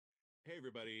Hey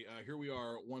everybody, here we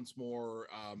are once more.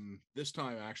 This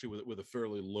time, actually, with a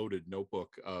fairly loaded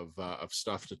notebook of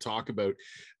stuff to talk about.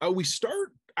 We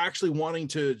start actually wanting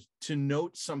to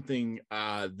note something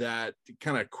that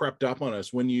kind of crept up on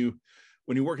us when you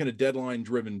work in a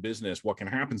deadline-driven business. What can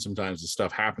happen sometimes is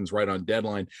stuff happens right on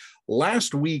deadline.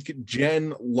 Last week,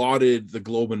 Jen lauded the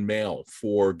Globe and Mail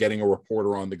for getting a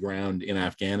reporter on the ground in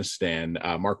Afghanistan,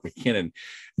 Mark McKinnon,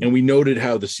 and we noted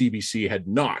how the CBC had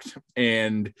not.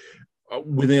 And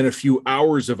within a few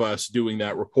hours of us doing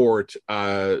that report,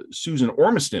 Susan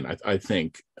Ormiston, I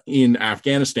think, in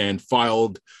Afghanistan,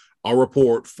 filed a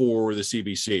report for the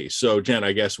CBC. So, Jen,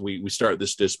 I guess we start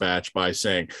this dispatch by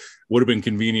saying would have been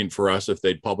convenient for us if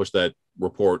they'd published that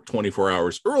report 24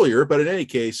 hours earlier. But in any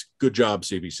case, good job,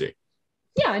 CBC.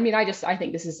 Yeah, I mean, I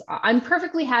think this is, I'm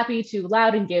perfectly happy to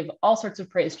laud and give all sorts of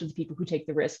praise to the people who take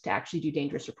the risk to actually do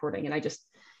dangerous reporting. And I just,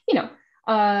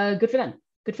 good for them.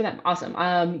 Good for them.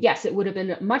 Awesome. Yes, it would have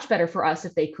been much better for us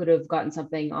if they could have gotten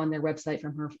something on their website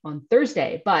from her on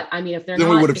Thursday. But I mean, if they're then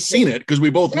not, we would have seen it because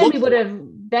we both looked.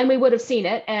 Then we would have seen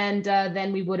it, and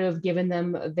then we would have given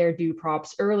them their due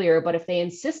props earlier. But if they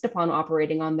insist upon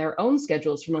operating on their own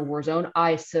schedules from a war zone,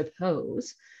 I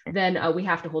suppose, then we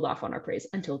have to hold off on our praise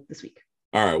until this week.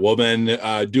 All right. Well,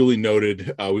 then, duly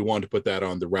noted. We wanted to put that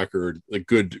on the record. The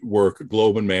good work,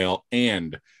 Globe and Mail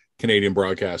and Canadian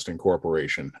Broadcasting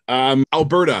Corporation.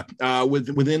 Alberta,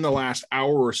 within the last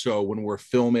hour or so when we're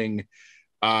filming,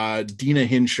 Deena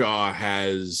Hinshaw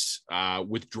has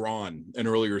withdrawn an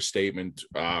earlier statement,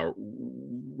 about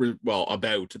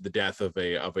the death of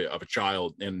a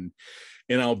child in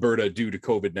Alberta due to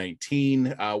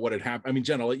COVID-19. What had happened? I mean,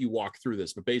 Jen, I'll let you walk through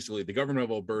this, but basically, the government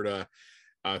of Alberta,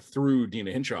 through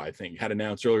Deena Hinshaw, I think, had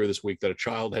announced earlier this week that a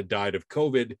child had died of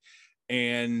COVID.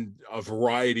 And a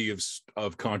variety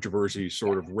of controversies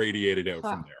sort of radiated out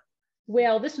from there.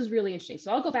 Well, this was really interesting.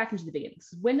 So I'll go back into the beginning.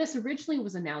 When this originally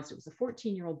was announced, it was a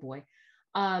 14-year-old boy,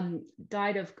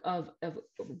 died of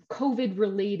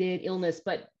COVID-related illness,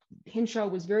 but Hinshaw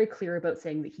was very clear about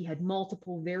saying that he had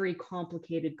multiple very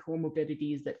complicated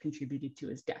comorbidities that contributed to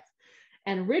his death.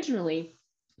 And originally,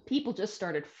 people just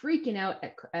started freaking out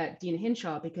at Deena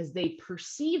Hinshaw because they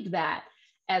perceived that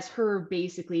as her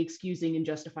basically excusing and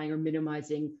justifying or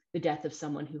minimizing the death of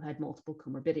someone who had multiple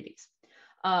comorbidities.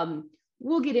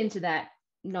 We'll get into that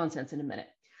nonsense in a minute.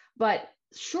 But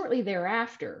shortly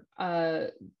thereafter,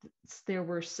 there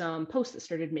were some posts that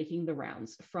started making the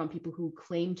rounds from people who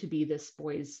claimed to be this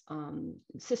boy's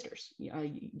sisters,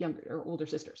 younger or older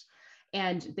sisters.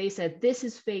 And they said, this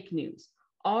is fake news.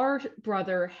 Our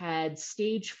brother had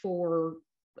stage 4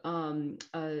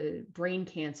 brain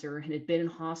cancer and had been in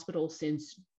hospital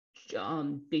since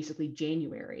basically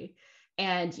January,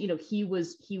 and he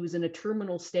was in a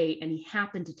terminal state, and he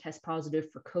happened to test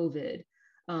positive for COVID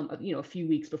a few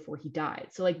weeks before he died.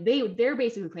 So like they're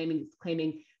basically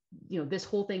claiming this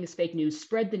whole thing is fake news.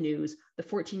 Spread the news. The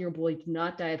 14-year-old boy did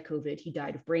not die of COVID. He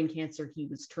died of brain cancer. He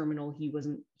was terminal. He was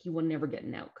never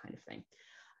getting out, kind of thing.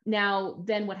 Now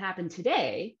then, what happened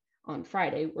today on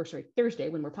Thursday,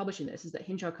 when we're publishing this, is that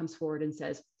Hinshaw comes forward and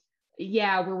says,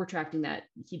 yeah, we're retracting that.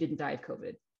 He didn't die of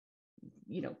COVID.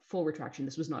 Full retraction.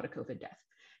 This was not a COVID death.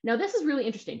 Now, this is really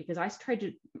interesting because I tried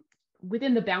to,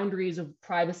 within the boundaries of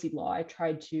privacy law, I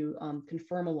tried to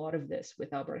confirm a lot of this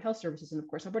with Alberta Health Services. And of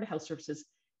course, Alberta Health Services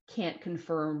can't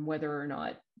confirm whether or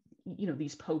not,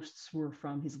 these posts were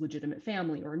from his legitimate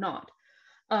family or not.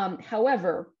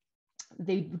 However,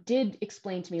 they did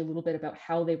explain to me a little bit about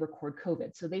how they record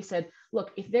COVID. So they said,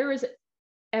 look, if there is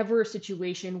ever a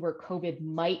situation where COVID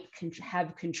might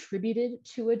have contributed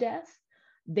to a death,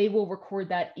 they will record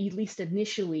that at least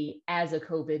initially as a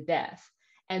COVID death.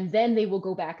 And then they will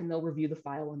go back and they'll review the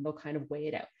file and they'll kind of weigh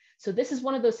it out. So this is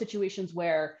one of those situations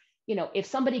where, if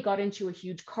somebody got into a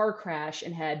huge car crash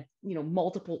and had,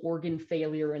 multiple organ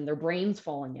failure and their brains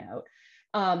falling out,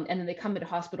 and then they come into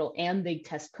hospital and they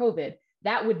test COVID,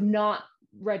 that would not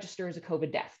register as a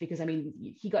COVID death because,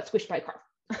 he got squished by a car.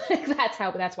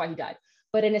 That's why he died.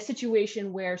 But in a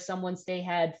situation where someone, say,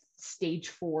 had stage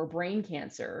 4 brain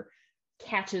cancer,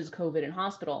 catches COVID in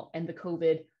hospital, and the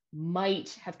COVID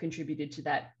might have contributed to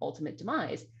that ultimate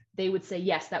demise, they would say,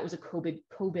 yes, that was a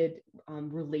COVID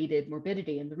related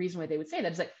morbidity. And the reason why they would say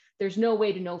that is like, there's no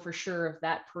way to know for sure if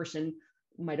that person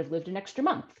might have lived an extra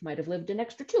month, might have lived an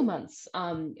extra 2 months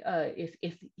if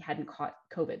he hadn't caught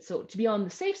COVID. So to be on the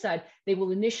safe side, they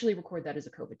will initially record that as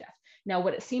a COVID death. Now,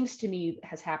 what it seems to me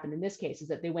has happened in this case is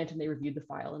that they went and they reviewed the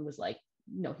file and was like,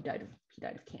 no, he died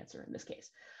of cancer in this case.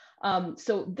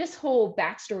 So this whole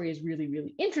backstory is really,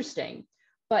 really interesting,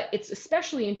 but it's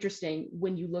especially interesting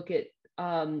when you look at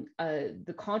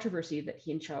the controversy that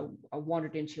Hinshaw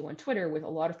wandered into on Twitter, with a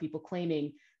lot of people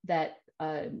claiming that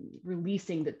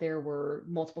releasing that there were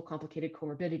multiple complicated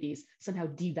comorbidities somehow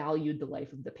devalued the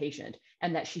life of the patient,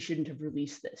 and that she shouldn't have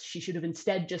released this. She should have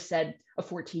instead just said a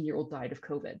 14-year-old died of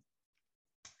COVID.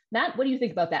 Matt, what do you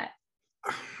think about that?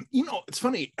 It's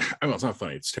funny. Well, it's not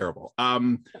funny. It's terrible.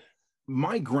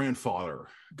 My grandfather,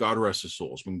 God rest his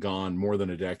soul, has been gone more than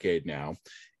a decade now.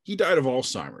 He died of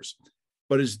Alzheimer's,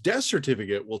 but his death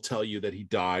certificate will tell you that he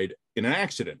died in an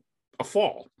accident, a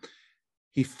fall.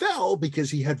 He fell because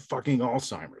he had fucking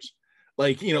Alzheimer's.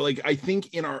 Like, I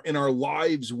think in our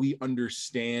lives, we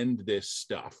understand this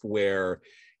stuff where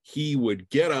he would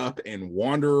get up and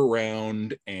wander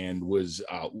around and was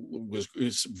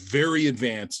very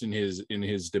advanced in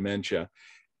his dementia.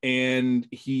 And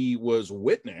he was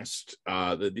witnessed,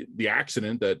 the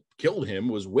accident that killed him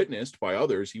was witnessed by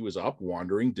others. He was up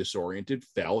wandering, disoriented,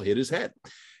 fell, hit his head.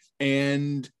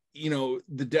 And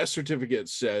the death certificate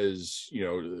says,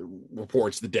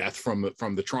 reports the death from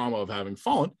the trauma of having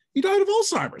fallen. He died of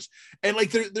Alzheimer's. And like,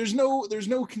 there's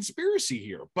no conspiracy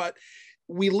here, but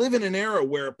we live in an era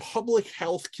where public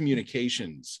health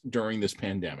communications during this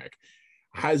pandemic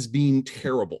has been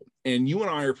terrible. And you and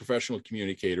I are professional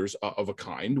communicators of a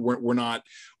kind. We're not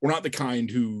the kind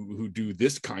who do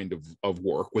this kind of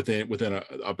work within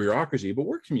a bureaucracy, but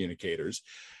we're communicators.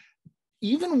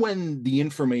 Even when the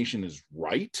information is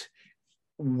right,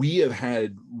 we have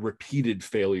had repeated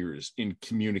failures in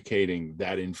communicating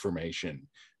that information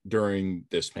during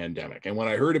this pandemic. And when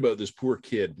I heard about this poor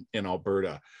kid in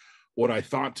Alberta, what I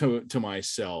thought to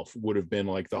myself would have been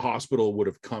like, the hospital would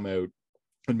have come out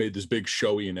and made this big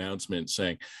showy announcement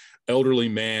saying, elderly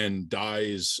man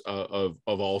dies of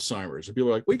Alzheimer's. And people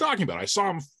are like, what are you talking about? I saw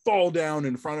him fall down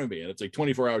in front of me. And it's like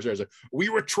 24 hours later, I was like, we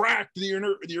retract the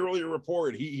earlier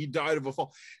report. He died of a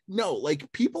fall. No,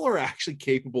 like, people are actually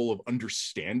capable of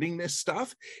understanding this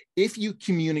stuff if you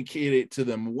communicate it to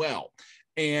them well.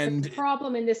 And the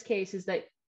problem in this case is that,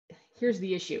 here's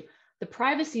the issue. The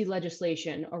privacy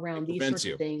legislation around these sorts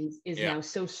of things is now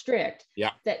so strict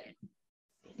that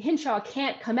Hinshaw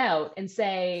can't come out and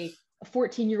say a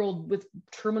 14-year-old with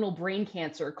terminal brain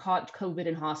cancer caught COVID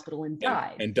in hospital and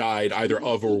died. And died either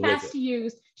of or with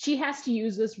it. She has to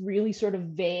use this really sort of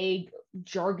vague,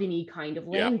 jargony kind of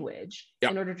language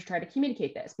in order to try to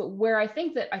communicate this. But where I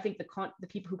think the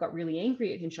people who got really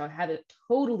angry at Hinshaw had it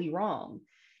totally wrong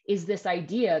is this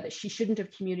idea that she shouldn't have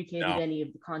communicated any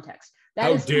of the context.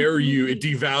 How dare you? It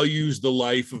devalues the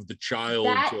life of the child.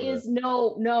 That is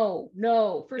no.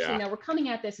 First of all, now we're coming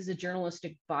at this as a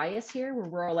journalistic bias here, where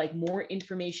we're all like, more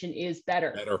information is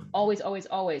better. Always.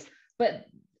 But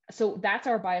so that's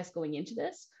our bias going into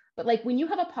this. But like, when you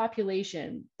have a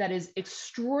population that is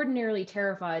extraordinarily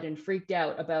terrified and freaked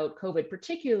out about COVID,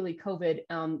 particularly COVID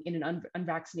in an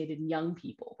unvaccinated young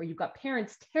people, where you've got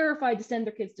parents terrified to send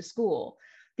their kids to school,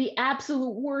 the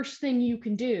absolute worst thing you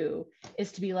can do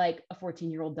is to be like, a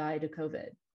 14-year-old died of COVID,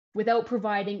 without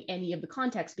providing any of the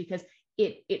context, because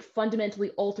it fundamentally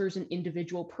alters an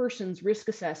individual person's risk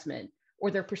assessment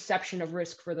or their perception of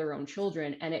risk for their own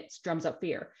children, and it drums up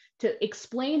fear. To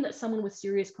explain that someone with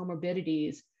serious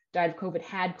comorbidities died of COVID,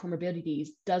 had comorbidities,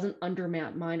 doesn't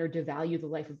undermine or devalue the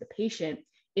life of the patient.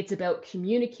 It's about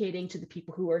communicating to the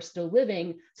people who are still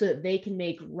living so that they can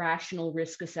make rational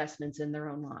risk assessments in their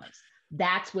own lives.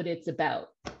 That's what it's about.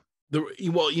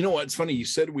 Well, you know what? It's funny. You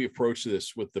said we approach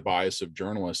this with the bias of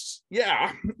journalists.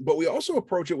 Yeah, but we also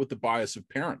approach it with the bias of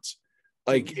parents.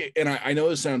 Like, and I know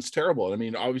this sounds terrible. I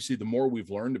mean, obviously, the more we've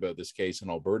learned about this case in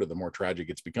Alberta, the more tragic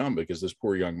it's become, because this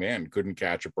poor young man couldn't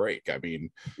catch a break. I mean,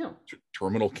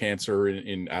 terminal cancer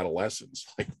in adolescence.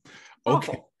 Like,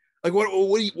 okay. Awful. Like,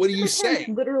 what do you say?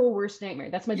 Literal worst nightmare.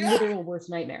 That's my literal worst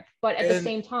nightmare. But at the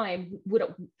same time,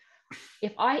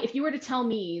 if you were to tell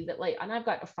me that, like, and I've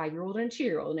got a 5-year-old and a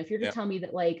 2-year-old, and if you're to tell me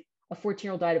that like a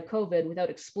 14-year-old died of COVID without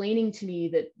explaining to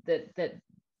me that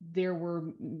there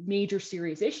were major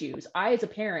serious issues, I, as a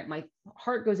parent, my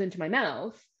heart goes into my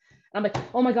mouth. And I'm like,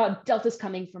 oh my God, Delta's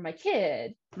coming for my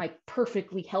kid, my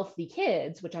perfectly healthy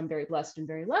kids, which I'm very blessed and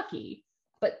very lucky.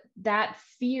 But that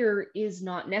fear is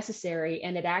not necessary,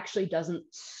 and it actually doesn't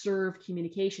serve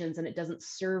communications, and it doesn't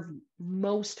serve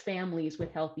most families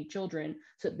with healthy children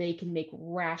so that they can make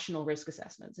rational risk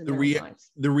assessments in their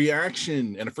lives. The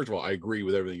reaction, and first of all, I agree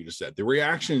with everything you just said. The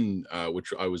reaction,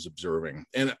 which I was observing,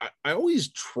 and I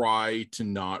always try to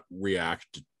not react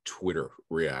to Twitter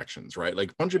reactions, right?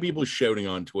 Like, a bunch of people shouting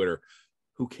on Twitter.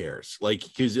 Who cares? Like,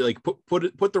 because like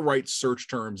put the right search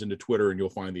terms into Twitter and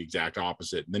you'll find the exact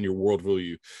opposite, and then your whole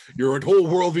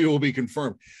worldview will be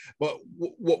confirmed. But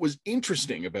what was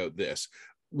interesting about this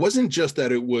wasn't just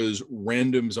that it was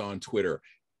randoms on Twitter.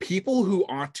 People who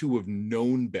ought to have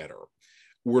known better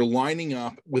were lining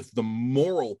up with the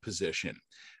moral position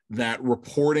that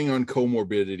reporting on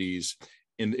comorbidities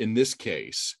in this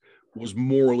case was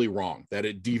morally wrong, that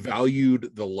it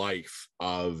devalued the life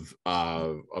of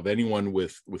anyone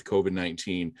with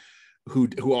COVID-19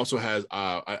 who also has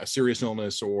a serious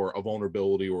illness or a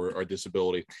vulnerability or a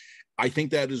disability. I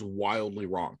think that is wildly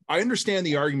wrong. I understand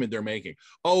the argument they're making.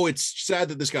 Oh, it's sad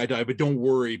that this guy died, but don't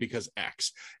worry because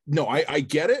X. No, I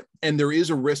get it. And there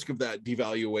is a risk of that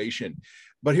devaluation.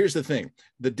 But here's the thing.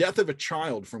 The death of a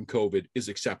child from COVID is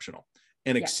exceptional.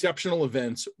 And exceptional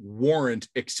events warrant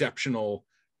exceptional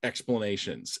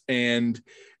explanations. And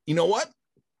you know what?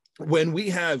 When we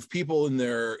have people in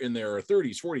their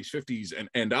 30s, 40s, 50s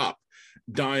and up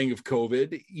dying of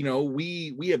COVID, you know,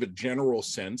 we have a general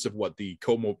sense of what the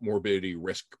comorbidity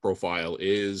risk profile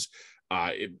is.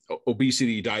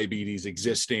 Obesity, diabetes,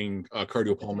 existing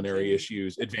cardiopulmonary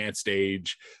issues, advanced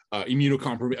age,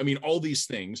 immunocompromised. I mean, all these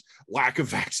things, lack of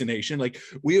vaccination. Like,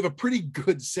 we have a pretty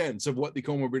good sense of what the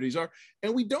comorbidities are,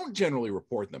 and we don't generally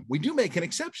report them. We do make an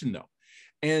exception, though.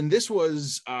 And this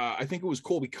was, I think it was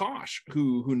Colby Kosh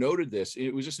who noted this.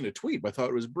 It was just in a tweet, but I thought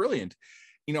it was brilliant.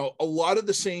 You know, a lot of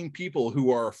the same people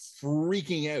who are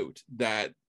freaking out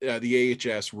that the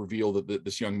AHS revealed that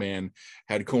this young man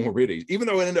had comorbidities, even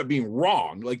though it ended up being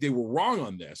wrong, like they were wrong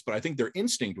on this, but I think their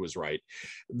instinct was right.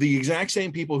 The exact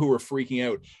same people who are freaking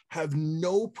out have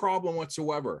no problem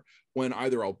whatsoever when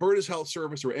either Alberta's Health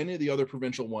Service or any of the other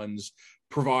provincial ones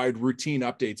provide routine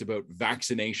updates about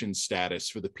vaccination status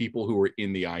for the people who are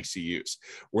in the ICUs.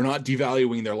 We're not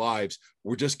devaluing their lives.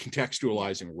 We're just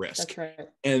contextualizing risk. That's right.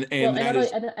 And that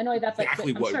is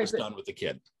exactly what was done with the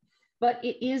kid. But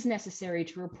it is necessary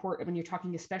to report, when you're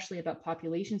talking especially about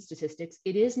population statistics,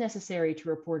 it is necessary to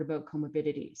report about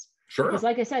comorbidities. Sure. Because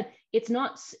like I said, it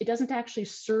doesn't actually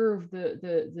serve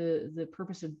the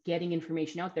purpose of getting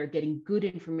information out there, getting good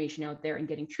information out there and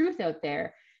getting truth out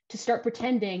there, to start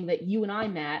pretending that you and I,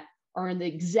 Matt, are in the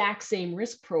exact same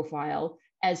risk profile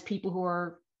as people who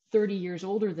are 30 years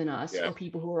older than us, or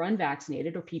people who are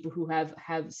unvaccinated, or people who have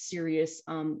serious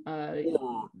issues,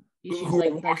 who are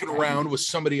walking around with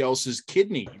somebody else's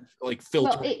kidney, like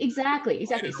filter. Well, exactly.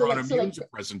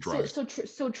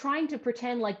 So trying to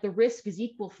pretend like the risk is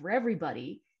equal for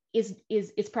everybody is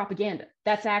propaganda.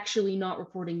 That's actually not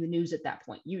reporting the news at that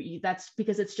point. That's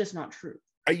because it's just not true.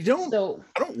 I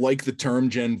don't like the term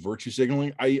Gen virtue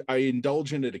signaling. I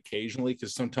indulge in it occasionally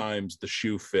because sometimes the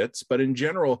shoe fits, but in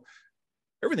general,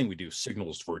 everything we do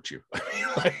signals virtue.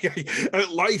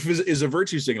 Life is a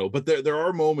virtue signal, but there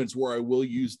are moments where I will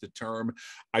use the term.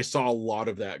 I saw a lot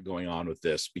of that going on with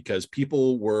this because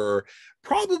people were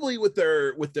probably with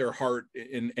their heart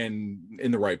in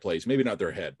the right place. Maybe not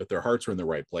their head, but their hearts were in the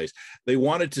right place. They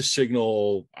wanted to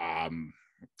signal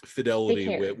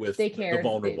fidelity with the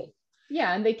vulnerable.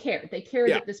 And they care. They care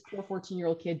that this poor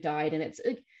 14-year-old kid died, and it's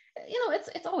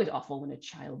always awful when a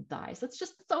child dies. It's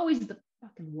always the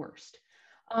fucking worst.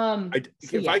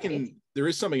 There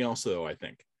is something else though. I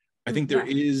think there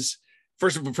is.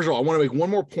 First of all, I want to make one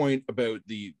more point about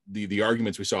the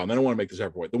arguments we saw, and then I want to make this other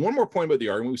point. The one more point about the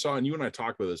argument we saw, and you and I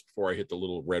talked about this before I hit the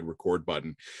little red record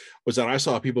button, was that I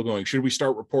saw people going, "Should we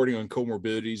start reporting on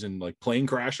comorbidities and like plane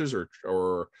crashes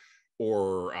or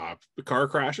car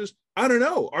crashes? I don't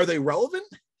know. Are they relevant?"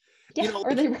 Yeah,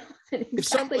 are they relevant?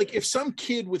 Exactly. If some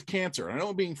kid with cancer, and I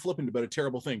know I'm being flippant about a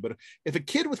terrible thing, but if a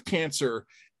kid with cancer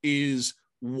is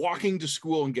walking to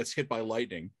school and gets hit by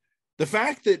lightning, the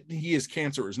fact that he has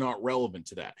cancer is not relevant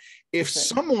to that. If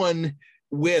someone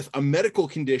with a medical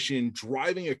condition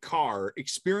driving a car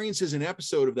experiences an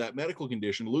episode of that medical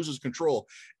condition, loses control,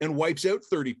 and wipes out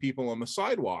 30 people on the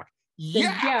sidewalk,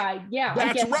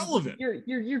 that's relevant.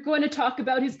 You're going to talk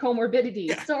about his comorbidities.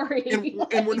 Yeah. Sorry.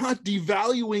 And we're not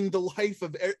devaluing the life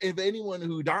of anyone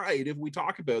who died if we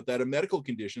talk about that a medical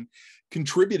condition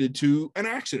contributed to an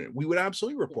accident. We would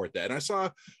absolutely report that. And I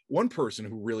saw one person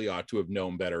who really ought to have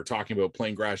known better talking about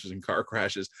plane crashes and car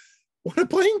crashes. When a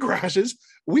plane crashes,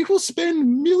 we will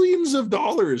spend millions of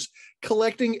dollars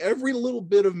collecting every little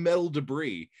bit of metal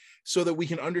debris so that we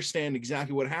can understand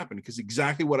exactly what happened, because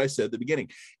exactly what I said at the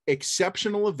beginning,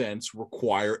 exceptional events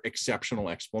require exceptional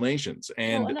explanations.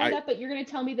 And but you're going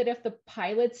to tell me that if the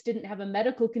pilots didn't have a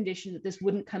medical condition, that this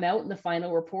wouldn't come out in the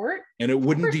final report? And it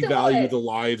wouldn't devalue the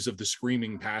lives of the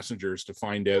screaming passengers to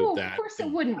find out that. Of course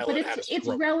it wouldn't, but it's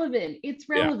relevant. It's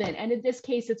relevant. Yeah. And in this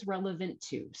case, it's relevant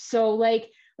too. So like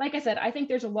I said, I think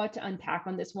there's a lot to unpack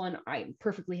on this one. I'm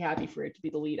perfectly happy for it to be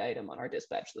the lead item on our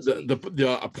dispatch this week.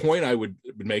 A point I would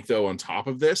make, though, on top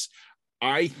of this,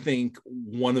 I think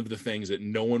one of the things that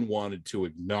no one wanted to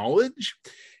acknowledge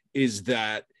is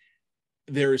that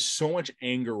there is so much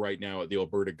anger right now at the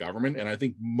Alberta government, and I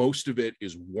think most of it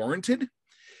is warranted,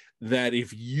 that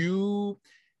if you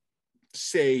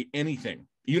say anything,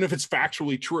 even if it's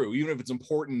factually true, even if it's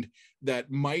important, that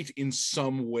might in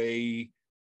some way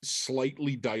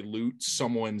slightly dilute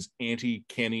someone's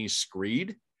anti-Kenny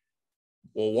screed,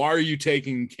 well, why are you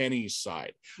taking Kenny's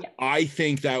side? Yeah. I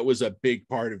think that was a big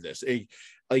part of this.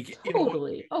 Like,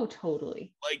 totally. You know,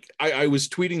 totally. Like I was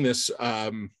tweeting this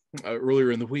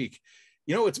earlier in the week.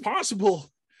 You know, it's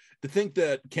possible to think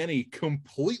that Kenny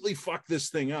completely fucked this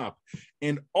thing up,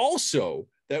 and also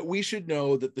that we should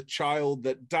know that the child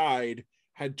that died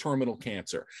had terminal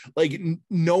cancer. Like,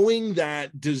 knowing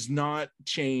that does not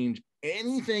change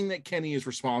anything that Kenny is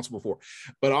responsible for.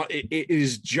 But it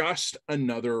is just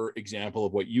another example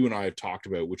of what you and I have talked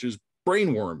about, which is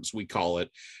brainworms, we call it,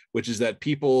 which is that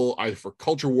people, either for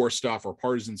culture war stuff or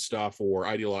partisan stuff or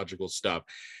ideological stuff,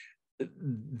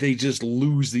 they just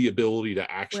lose the ability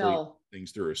to actually think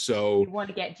things through. So do you want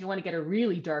to get a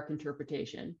really dark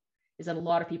interpretation, is that a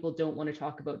lot of people don't want to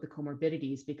talk about the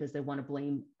comorbidities because they want to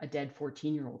blame a dead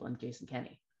 14-year-old on Jason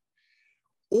Kenney.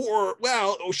 Or,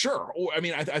 well, sure. Or, I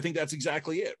mean, I think that's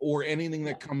exactly it. Or anything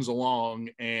that comes along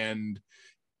and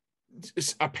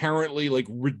apparently like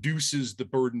reduces the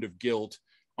burden of guilt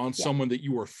on someone that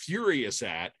you are furious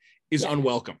at is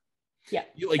unwelcome. Yeah,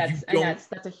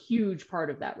 that's a huge part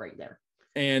of that right there.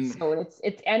 And so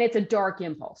it's a dark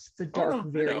impulse. It's a dark,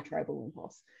 very tribal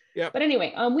impulse. Yeah. But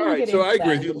anyway, we will get into that. So I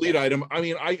agree with you. Lead item. I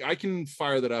mean, I can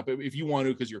fire that up if you want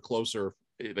to, because you're closer.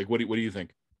 Like, what do you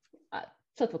think?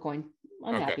 Flip a coin.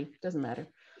 I'm happy. Doesn't matter.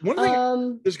 One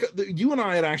thing, you and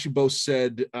I had actually both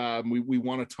said we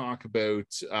want to talk about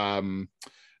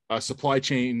supply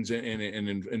chains and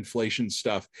inflation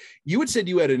stuff. You had said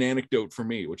you had an anecdote for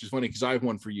me, which is funny because I have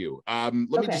one for you. Let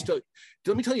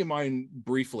me tell you mine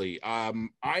briefly.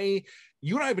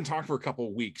 You and I have been talking for a couple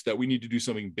of weeks that we need to do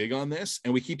something big on this,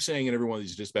 and we keep saying in every one of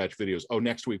these dispatch videos, oh,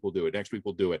 next week we'll do it. Next week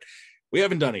we'll do it. We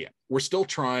haven't done it yet. We're still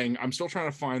trying. I'm still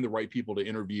trying to find the right people to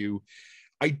interview.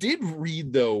 I did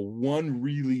read, though, one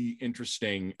really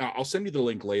interesting, I'll send you the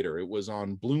link later. It was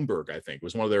on Bloomberg, I think. It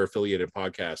was one of their affiliated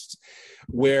podcasts,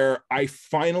 where I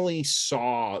finally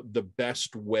saw the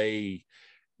best way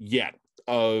yet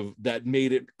of that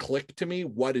made it click to me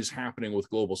what is happening with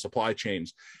global supply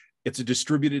chains. It's a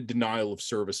distributed denial of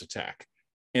service attack.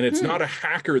 And it's not a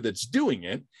hacker that's doing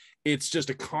it. It's just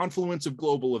a confluence of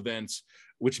global events,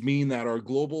 which mean that our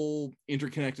global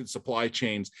interconnected supply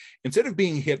chains, instead of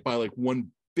being hit by like one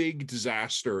big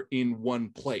disaster in one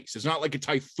place, it's not like a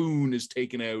typhoon is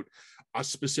taking out a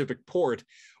specific port.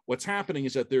 What's happening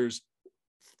is that there's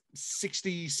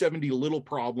 60, 70 little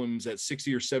problems at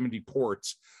 60 or 70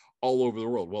 ports all over the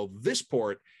world. Well, this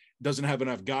port doesn't have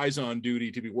enough guys on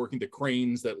duty to be working the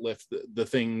cranes that lift the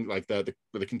thing, like the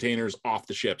containers off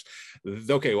the ships.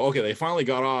 Okay, they finally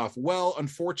got off. Well,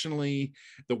 unfortunately,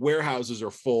 the warehouses are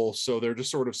full, so they're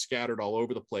just sort of scattered all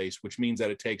over the place, which means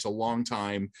that it takes a long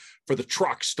time for the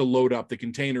trucks to load up the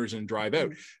containers and drive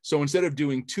out. So instead of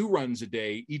doing 2 runs a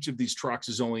day, each of these trucks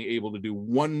is only able to do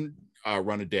 1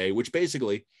 run a day, which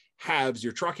basically halves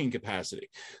your trucking capacity.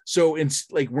 So it's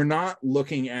like, we're not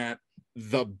looking at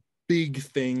the big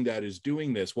thing that is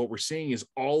doing this. What we're seeing is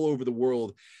all over the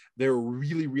world, there are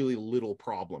really, really little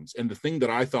problems. And the thing that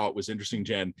I thought was interesting,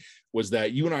 Jen, was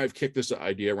that you and I have kicked this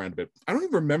idea around a bit. I don't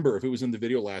even remember if it was in the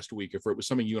video last week, if it was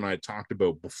something you and I had talked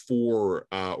about before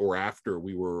or after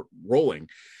we were rolling.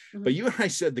 But you and I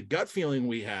said the gut feeling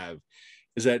we have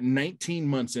is that 19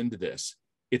 months into this,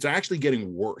 it's actually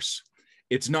getting worse.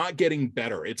 It's not getting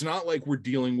better. It's not like we're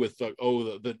dealing with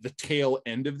the tail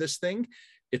end of this thing.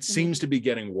 It seems to be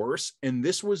getting worse. And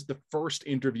this was the first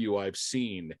interview I've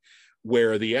seen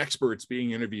where the experts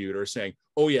being interviewed are saying,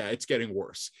 oh yeah, it's getting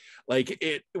worse. Like,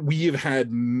 we have had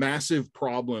massive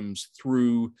problems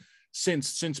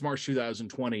since March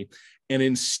 2020. And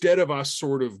instead of us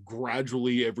sort of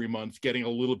gradually every month getting a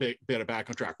little bit back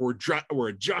on track, we're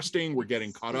adjusting, we're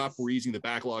getting caught up, we're easing the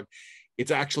backlog.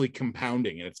 It's actually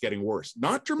compounding and it's getting worse.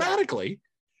 Not dramatically,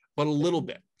 but a little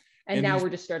bit. And now we're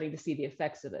just starting to see the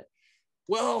effects of it.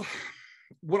 Well,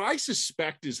 what I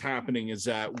suspect is happening is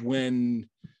that when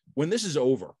this is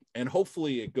over, and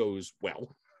hopefully it goes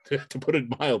well, to put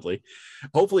it mildly,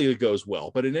 hopefully it goes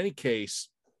well. But in any case,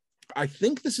 I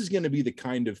think this is going to be the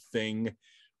kind of thing,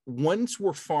 once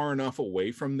we're far enough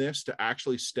away from this to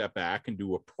actually step back and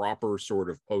do a proper sort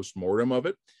of post-mortem of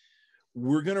it,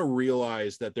 we're going to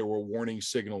realize that there were warning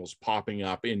signals popping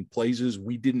up in places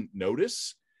we didn't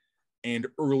notice and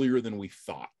earlier than we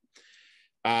thought.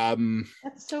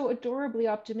 That's so adorably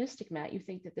optimistic, Matt. You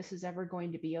think that this is ever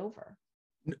going to be over?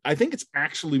 I think it's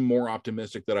actually more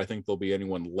optimistic that I think there'll be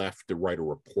anyone left to write a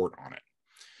report on it.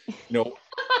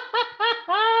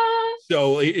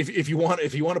 So if you want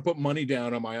to put money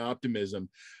down on my optimism,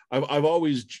 I've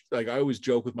always, like, I always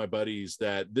joke with my buddies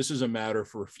that this is a matter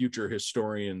for future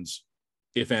historians,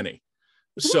 if any.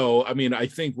 So I mean, I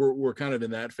think we're kind of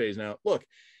in that phase now. Look,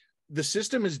 the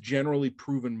system has generally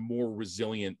proven more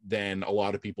resilient than a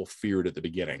lot of people feared at the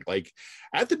beginning. Like,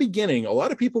 at the beginning, a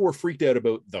lot of people were freaked out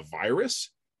about the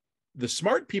virus. The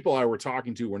smart people I were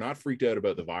talking to were not freaked out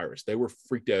about the virus. They were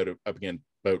freaked out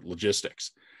about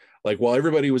logistics. Like, while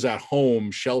everybody was at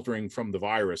home sheltering from the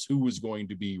virus, who was going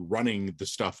to be running the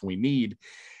stuff we need?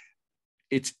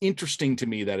 It's interesting to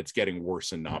me that it's getting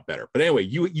worse and not better. But anyway,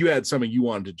 you had something you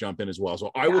wanted to jump in as well.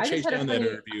 So I will chase down that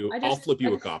interview. I'll flip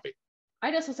you a copy.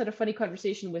 I just had a funny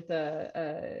conversation with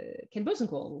Ken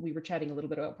Bosenkohl. We were chatting a little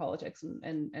bit about politics,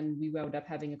 and we wound up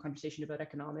having a conversation about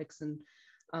economics and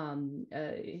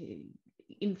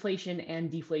inflation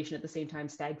and deflation at the same time,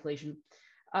 stagflation.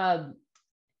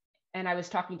 And I was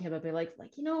talking to him about like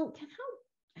Ken,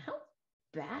 how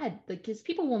bad, like, because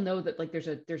people will know that, like, there's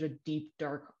a deep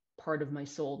dark part of my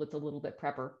soul that's a little bit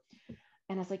prepper.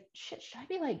 And I was like, shit, should I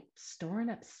be like storing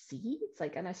up seeds?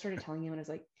 Like, and I started telling him, and I was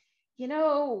like,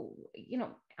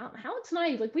 Alex and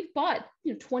I, like, we've bought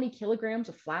 20 kilograms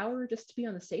of flour just to be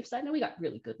on the safe side. Now we got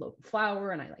really good local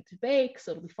flour, and I like to bake,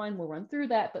 so it'll be fine. We'll run through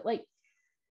that. But like,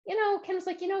 Ken was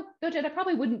like, Gojed, I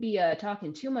probably wouldn't be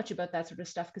talking too much about that sort of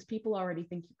stuff because people already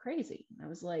think you're crazy. And I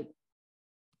was like,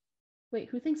 wait,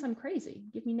 who thinks I'm crazy?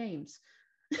 Give me names.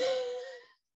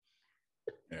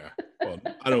 Yeah. Well,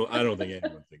 I don't think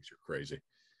anyone thinks you're crazy.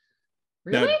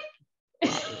 Really?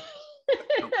 Now,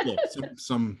 look,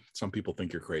 some people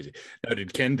think you're crazy. Now,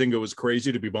 did Ken think it was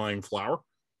crazy to be buying flour?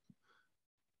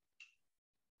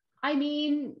 I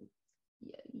mean,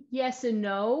 yes and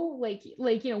no. Like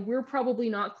we're probably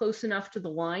not close enough to the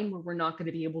line where we're not going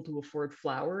to be able to afford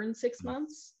flour in 6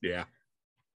 months. Yeah.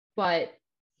 But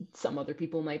some other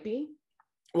people might be.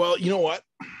 Well, you know what?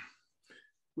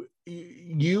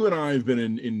 You and I have been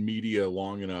in media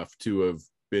long enough to have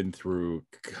been through,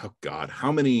 oh God,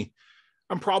 how many?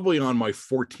 I'm probably on my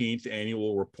 14th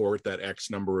annual report that X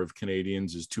number of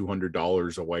Canadians is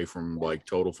 $200 away from like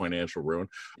total financial ruin.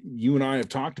 You and I have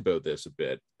talked about this a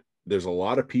bit. There's a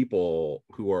lot of people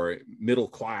who are middle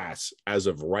class as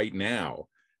of right now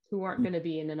who aren't going to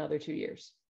be in another 2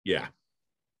 years. Yeah.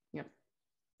 Yep.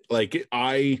 Like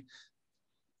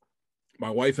my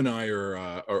wife and I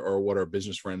are what our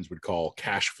business friends would call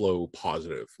cash flow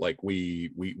positive. Like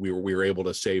we were able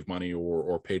to save money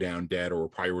or pay down debt or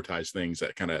prioritize things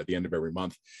at kind of at the end of every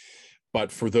month.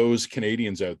 But for those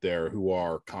Canadians out there who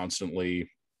are constantly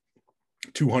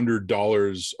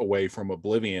 $200 away from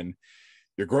oblivion,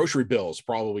 your grocery bill is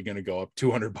probably going to go up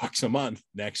 $200 a month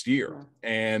next year.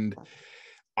 And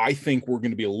I think we're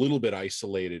going to be a little bit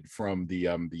isolated from the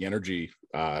energy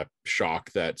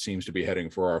shock that seems to be heading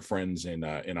for our friends in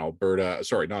Alberta.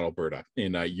 Sorry, not Alberta,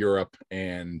 in Europe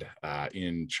and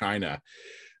in China.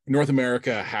 North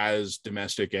America has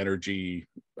domestic energy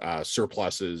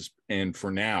surpluses, and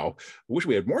for now, I wish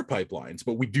we had more pipelines,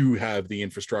 but we do have the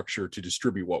infrastructure to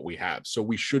distribute what we have, so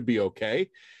we should be okay.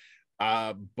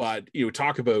 But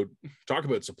talk about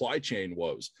supply chain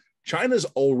woes. China's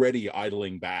already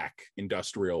idling back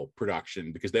industrial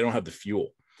production because they don't have the fuel.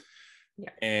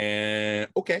 Yeah. And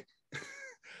okay.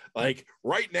 Like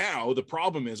right now, the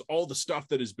problem is all the stuff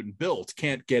that has been built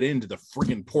can't get into the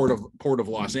freaking port of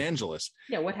Los Angeles.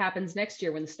 Yeah, what happens next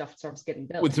year when the stuff starts getting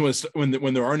built?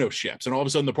 When there are no ships, and all of a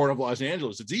sudden the port of Los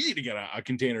Angeles, it's easy to get a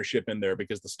container ship in there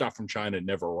because the stuff from China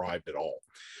never arrived at all.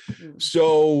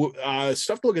 So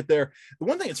stuff to look at there. The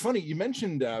one thing, it's funny, you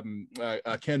mentioned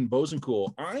Ken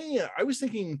Bosenkohl. I was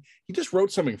thinking he just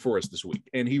wrote something for us this week,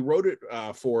 and he wrote it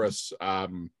for us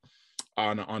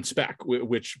on spec,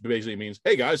 which basically means,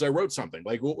 hey guys, I wrote something.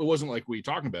 Like, it wasn't like we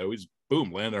talking about it. We just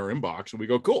boom, land in our inbox and we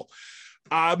go, cool.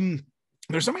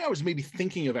 There's something I was maybe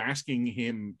thinking of asking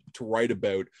him to write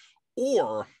about,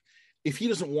 or if he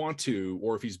doesn't want to,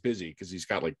 or if he's busy because he's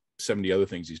got like 70 other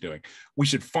things he's doing, we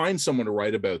should find someone to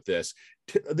write about this.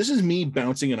 This is me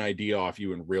bouncing an idea off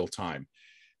you in real time.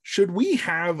 Should we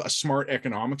have a smart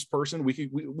economics person?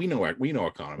 We know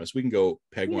economists. We can go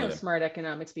peg one of them. Smart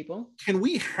economics people. Can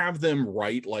we have them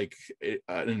write like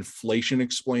an inflation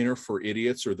explainer for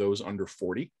idiots or those under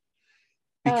 40?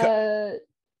 Sure,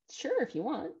 if you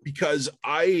want. Because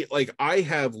I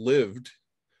have lived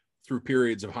through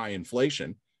periods of high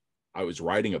inflation. I was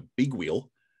riding a big wheel.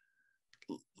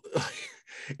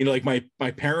 like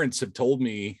my parents have told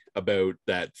me about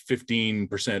that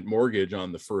 15% mortgage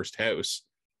on the first house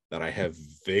that I have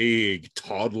vague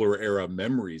toddler era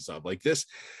memories of. Like this,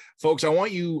 folks, I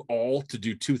want you all to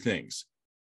do two things.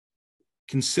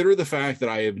 Consider the fact that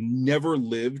I have never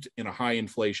lived in a high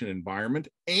inflation environment,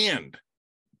 and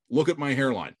look at my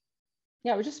hairline.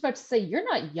 Yeah, I was just about to say, you're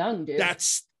not young, dude.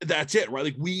 That's it, right?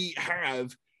 Like we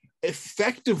have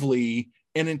effectively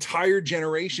an entire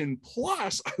generation,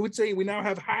 plus I would say we now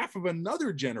have half of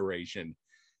another generation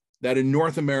that in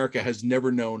North America has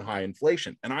never known high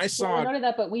inflation. And I saw none of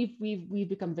that, but we've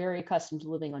become very accustomed to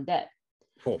living on debt.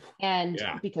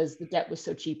 Because the debt was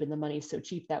so cheap and the money is so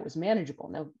cheap, that was manageable.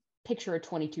 Now picture a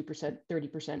 22%,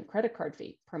 30% credit card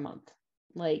fee per month,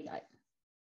 like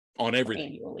on everything,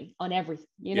 annually, on everything.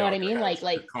 You know what I mean?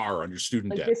 Like car, on your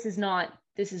student debt. This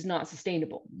is not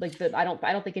sustainable. Like I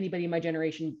don't think anybody in my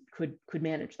generation could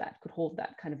manage that, could hold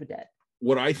that kind of a debt.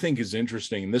 What I think is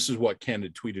interesting, and this is what Ken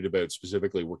had tweeted about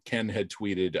specifically, where Ken had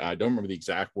tweeted, I don't remember the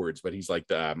exact words, but he's like,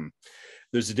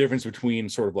 there's a difference between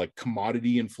sort of like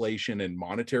commodity inflation and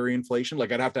monetary inflation.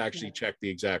 Like I'd have to actually check the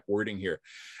exact wording here.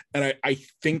 And I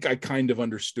think I kind of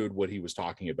understood what he was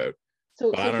talking about.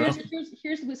 So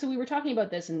so we were talking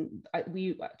about this, and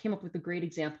we came up with a great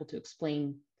example to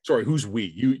explain. Sorry, who's we?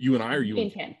 You and I, or you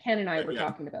and Ken? Ken and I were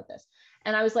talking about this,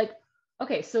 and I was like,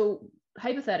 okay, so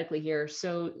hypothetically here,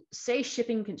 so say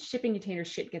shipping container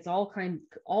shit gets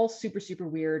all super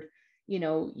weird. You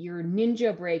know, your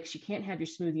Ninja breaks, you can't have your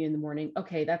smoothie in the morning.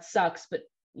 Okay, that sucks, but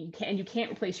you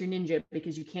can't replace your Ninja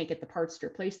because you can't get the parts to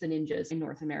replace the Ninjas in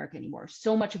North America anymore.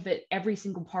 So much of it, every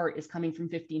single part is coming from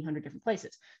 1,500 different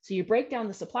places. So you break down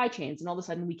the supply chains, and all of a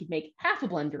sudden we could make half a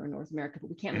blender in North America, but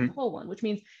we can't make the whole one, which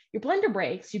means your blender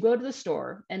breaks, you go to the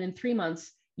store, and in 3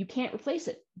 months, you can't replace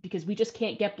it because we just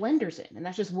can't get blenders in, and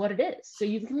that's just what it is. So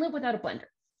you can live without a blender.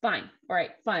 Fine. All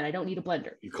right, fine. I don't need a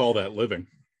blender. You call that living.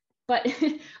 But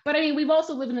I mean, we've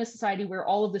also lived in a society where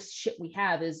all of this shit we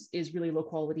have is really low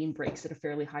quality and breaks at a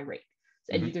fairly high rate.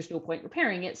 And there's no point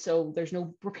repairing it. So there's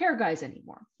no repair guys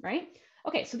anymore, right?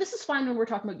 Okay, so this is fine when we're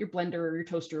talking about your blender or your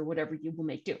toaster or whatever you will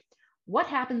make do. What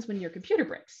happens when your computer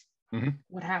breaks?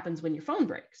 What happens when your phone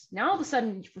breaks? Now, all of a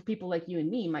sudden, for people like you and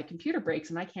me, my computer breaks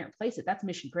and I can't replace it. That's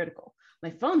mission critical. My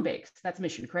phone breaks. That's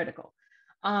mission critical.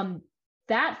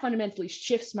 That fundamentally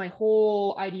shifts my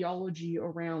whole ideology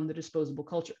around the disposable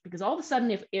culture, because all of a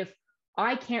sudden, if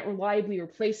I can't reliably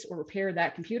replace or repair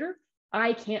that computer,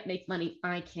 I can't make money.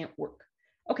 I can't work.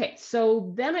 Okay,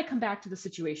 so then I come back to the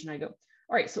situation. I go,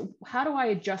 all right, so how do I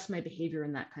adjust my behavior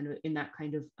in that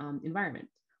kind of environment?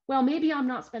 Well, maybe I'm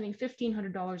not spending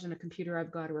 $1,500 on a computer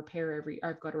I've got to repair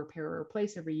or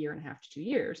replace every year and a half to 2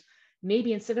 years.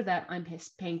 Maybe instead of that, I'm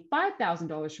paying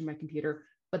 $5,000 for my computer,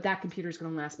 but that computer is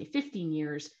going to last me 15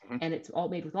 years, and it's all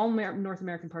made with all North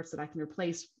American parts that I can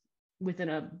replace within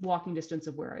a walking distance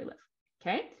of where I live.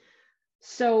 Okay.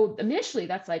 So initially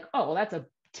that's like, oh, well, that's a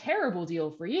terrible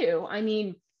deal for you. I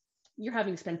mean, you're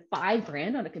having to spend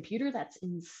 $5,000 on a computer. That's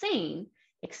insane.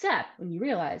 Except when you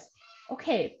realize,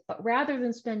 okay, but rather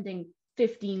than spending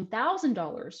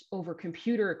 $15,000 over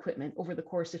computer equipment over the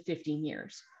course of 15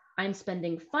 years, I'm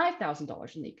spending $5,000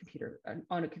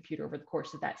 on a computer over the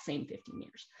course of that same 15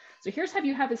 years. So here's how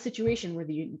you have a situation where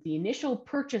the initial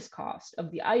purchase cost of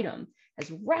the item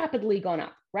has radically gone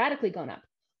up,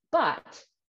 but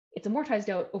it's amortized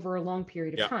out over a long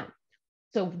period of time.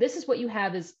 So this is what you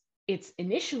have is it's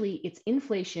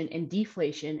inflation and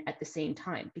deflation at the same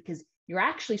time, because you're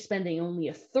actually spending only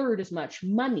a third as much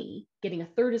money, getting a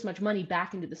third as much money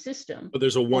back into the system. But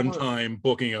there's a one-time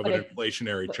booking of an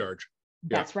inflationary charge.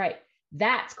 That's right.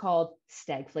 That's called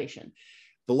stagflation.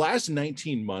 The last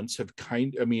 19 months have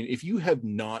if you have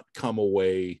not come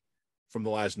away from the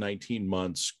last 19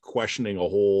 months questioning a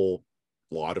whole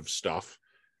lot of stuff,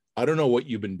 I don't know what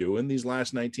you've been doing these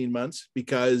last 19 months,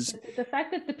 because the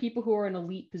fact that the people who are in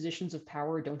elite positions of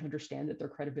power don't understand that their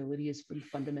credibility has been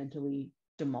fundamentally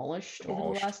demolished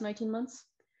over the last 19 months.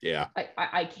 Yeah.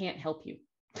 I can't help you.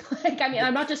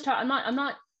 I'm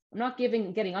not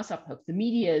getting us up hooked. The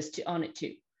media is on it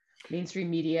too. Mainstream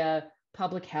media,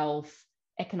 public health,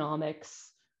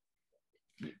 economics.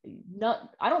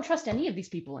 I don't trust any of these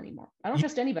people anymore. I don't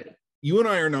trust anybody. You and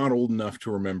I are not old enough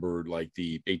to remember like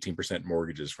the 18%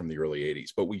 mortgages from the early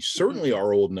 80s, but we certainly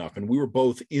are old enough, and we were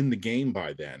both in the game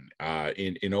by then,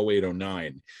 in 08,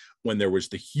 09, when there was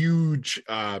the huge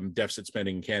deficit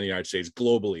spending in Canada, the United States,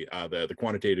 globally, the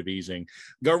quantitative easing.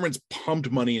 Governments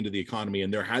pumped money into the economy,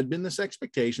 and there had been this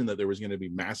expectation that there was going to be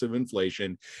massive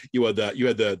inflation. You had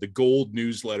the gold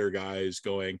newsletter guys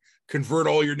going, convert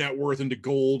all your net worth into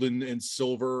gold and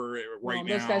silver now.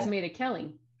 Those guys made a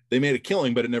killing. They made a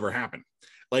killing, but it never happened.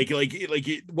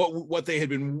 What they had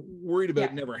been worried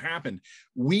about never happened.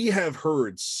 We have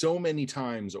heard so many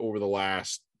times over the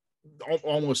last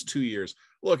almost 2 years.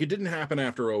 Look, it didn't happen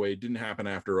after 08, didn't happen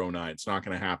after 09. It's not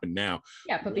going to happen now.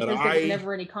 Yeah, but because there were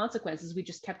never any consequences, we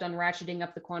just kept on ratcheting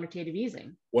up the quantitative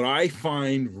easing. What I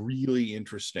find really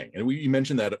interesting, and you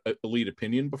mentioned that elite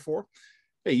opinion before.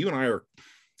 Hey, you and I are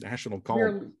national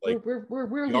column.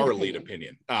 We're elite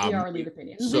opinion. We are elite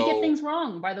opinion. So, we get things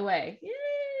wrong, by the way. Yay!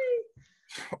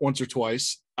 Once or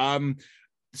twice.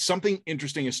 Something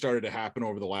interesting has started to happen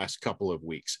over the last couple of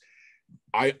weeks.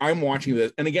 I'm watching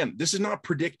this, and again, this is not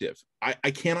predictive.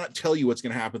 I cannot tell you what's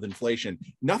going to happen with inflation.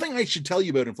 Nothing I should tell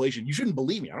you about inflation. You shouldn't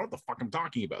believe me. I don't know what the fuck I'm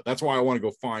talking about. That's why I want to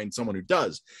go find someone who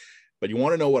does. But you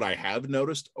want to know what I have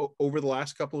noticed over the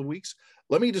last couple of weeks?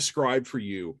 Let me describe for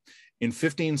you in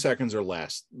 15 seconds or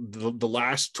less the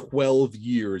last 12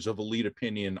 years of elite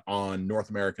opinion on North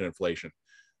American inflation.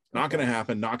 Not going to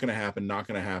happen, not going to happen, not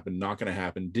going to happen, not going to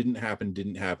happen, didn't happen,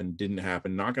 didn't happen, didn't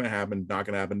happen, not going to happen, not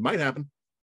going to happen, might happen.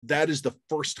 That is the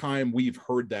first time we've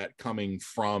heard that coming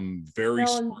from very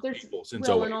smart people since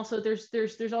 08. And also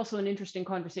there's also an interesting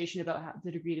conversation about the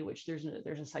degree to which there's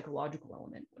a psychological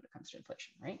element when it comes to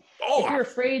inflation, right? If you're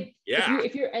afraid,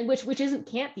 if you're and which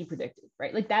can't be predicted,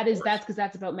 right? Like that's because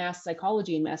that's about mass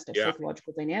psychology and mass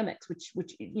psychological dynamics,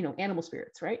 which animal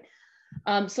spirits, right?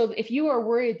 So if you are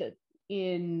worried that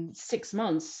in 6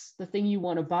 months the thing you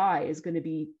want to buy is going to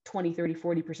be 20, 30,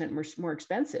 40% more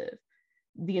expensive,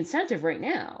 the incentive right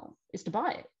now is to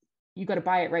buy it. You got to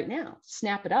buy it right now,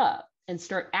 snap it up, and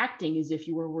start acting as if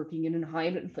you were working in a high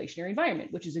inflationary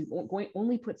environment, which is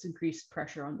only puts increased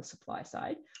pressure on the supply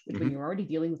side, which when you're already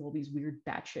dealing with all these weird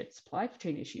batshit supply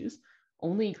chain issues,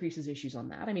 only increases issues on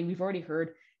that. I mean, we've already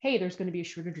heard, hey, there's going to be a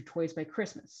shortage of toys by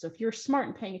Christmas. So if you're smart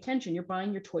and paying attention, you're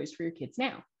buying your toys for your kids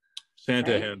now.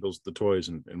 Santa handles the toys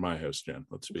in my house, Jen.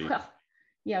 Let's be. Well,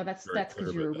 yeah, that's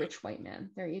because you're a rich white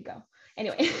man. There you go.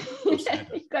 Anyway,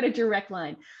 you've got a direct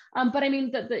line. But I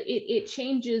mean, it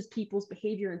changes people's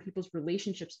behavior and people's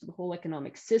relationships to the whole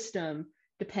economic system,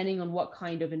 depending on what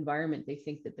kind of environment they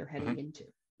think that they're heading into,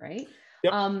 right?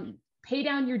 Yep. Pay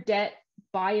down your debt,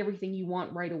 buy everything you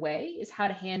want right away is how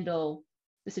to handle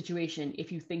the situation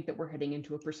if you think that we're heading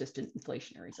into a persistent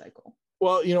inflationary cycle.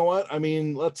 Well, you know what? I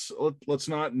mean, let's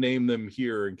not name them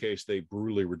here in case they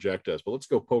brutally reject us, but let's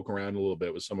go poke around a little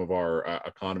bit with some of our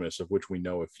economists, of which we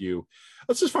know a few.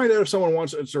 Let's just find out if someone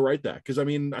wants to write that. Because, I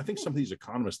mean, I think some of these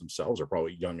economists themselves are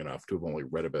probably young enough to have only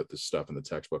read about this stuff in the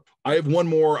textbook. I have one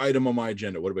more item on my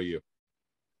agenda. What about you?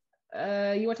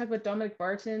 You want to talk about Dominic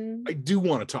Barton? I do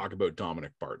want to talk about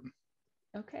Dominic Barton.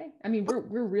 Okay. I mean,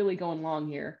 we're really going long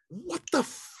here. What the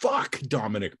fuck,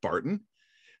 Dominic Barton?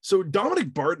 So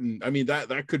Dominic Barton, I mean,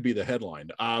 that could be the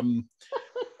headline.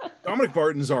 Dominic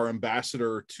Barton's our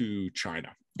ambassador to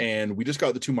China, and we just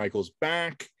got the two Michaels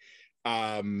back.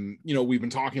 We've been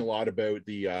talking a lot about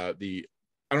the I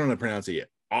don't know how to pronounce it yet.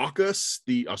 AUKUS,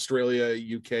 the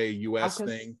Australia, UK, US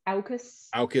thing.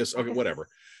 AUKUS. Okay, whatever.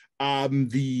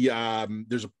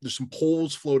 There's some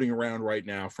polls floating around right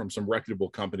now from some reputable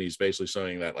companies basically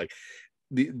saying that like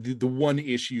the one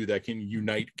issue that can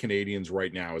unite Canadians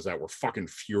right now is that we're fucking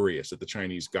furious at the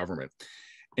Chinese government.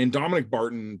 And Dominic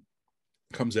Barton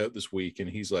comes out this week and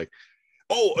he's like,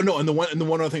 oh no, and the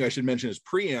one other thing I should mention as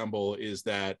preamble is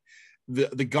that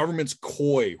the government's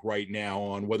coy right now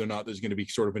on whether or not there's going to be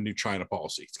sort of a new China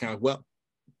policy. It's kind of, well,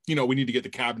 we need to get the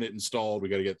cabinet installed. We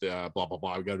got to get the blah, blah,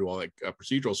 blah. We got to do all that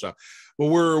procedural stuff. But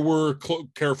we're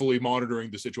carefully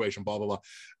monitoring the situation, blah, blah, blah.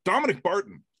 Dominic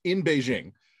Barton in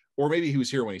Beijing, or maybe he was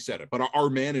here when he said it, but our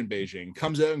man in Beijing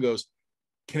comes out and goes,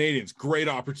 Canadians, great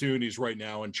opportunities right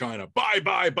now in China.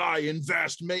 Buy,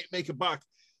 invest, make a buck.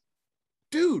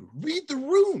 Dude, read the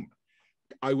room.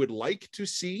 I would like to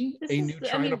see a new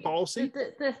China policy.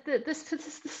 This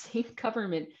is the same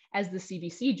government as the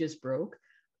CBC just broke.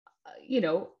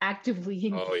 Actively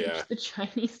engage the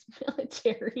Chinese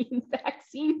military in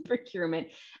vaccine procurement,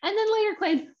 and then later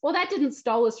claimed, well, that didn't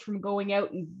stall us from going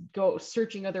out and go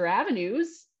searching other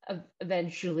avenues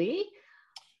eventually.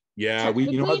 Yeah, that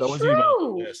wasn't even on the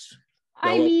list.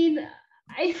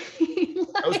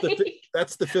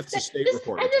 That's the fifth estate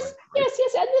report. And this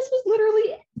was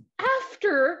literally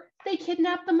after they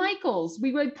kidnapped the Michaels.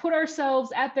 We would put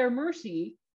ourselves at their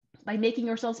mercy by making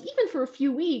ourselves, even for a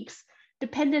few weeks,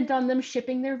 dependent on them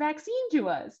shipping their vaccine to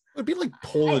us. It'd be like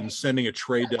Poland sending a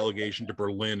trade delegation to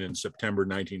Berlin in September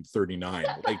 1939.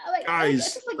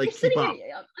 Guys, keep up.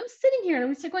 I'm sitting here and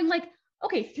I'm just going like,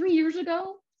 okay, 3 years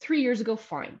ago,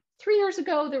 fine. 3 years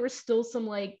ago, there was still some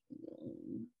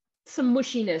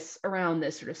mushiness around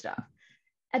this sort of stuff.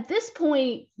 at this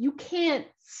point, you can't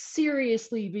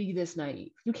seriously be this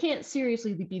naive. You can't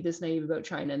seriously be this naive about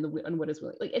China and what is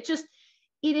willing. Like, it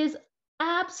is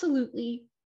absolutely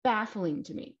baffling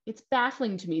to me. It's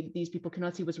baffling to me that these people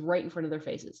cannot see what's right in front of their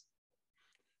faces.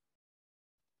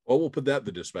 Well, we'll put that in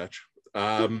the dispatch.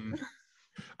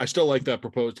 I still like that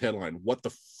proposed headline. What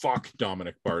the fuck,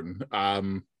 Dominic Barton?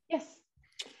 Yes,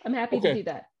 I'm happy to do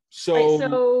that. So, right,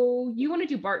 so you want to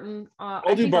do Barton?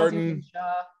 I'll do Barton.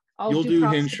 You'll do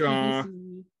props Hinshaw. to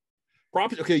CBC.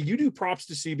 Props. Okay, you do props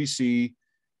to CBC.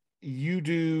 You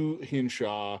do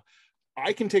Hinshaw.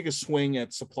 I can take a swing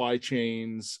at supply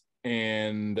chains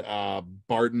and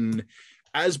Barton.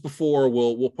 As before,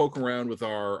 we'll poke around with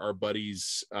our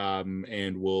buddies,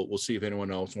 and we'll see if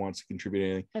anyone else wants to contribute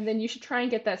anything. And then you should try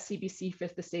and get that CBC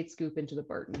Fifth Estate scoop into the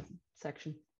Barton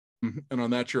section. And on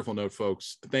that cheerful note,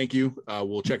 folks, thank you.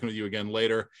 We'll check in with you again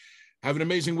later. Have an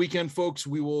amazing weekend, folks.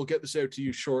 We will get this out to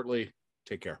you shortly.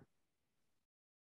 Take care.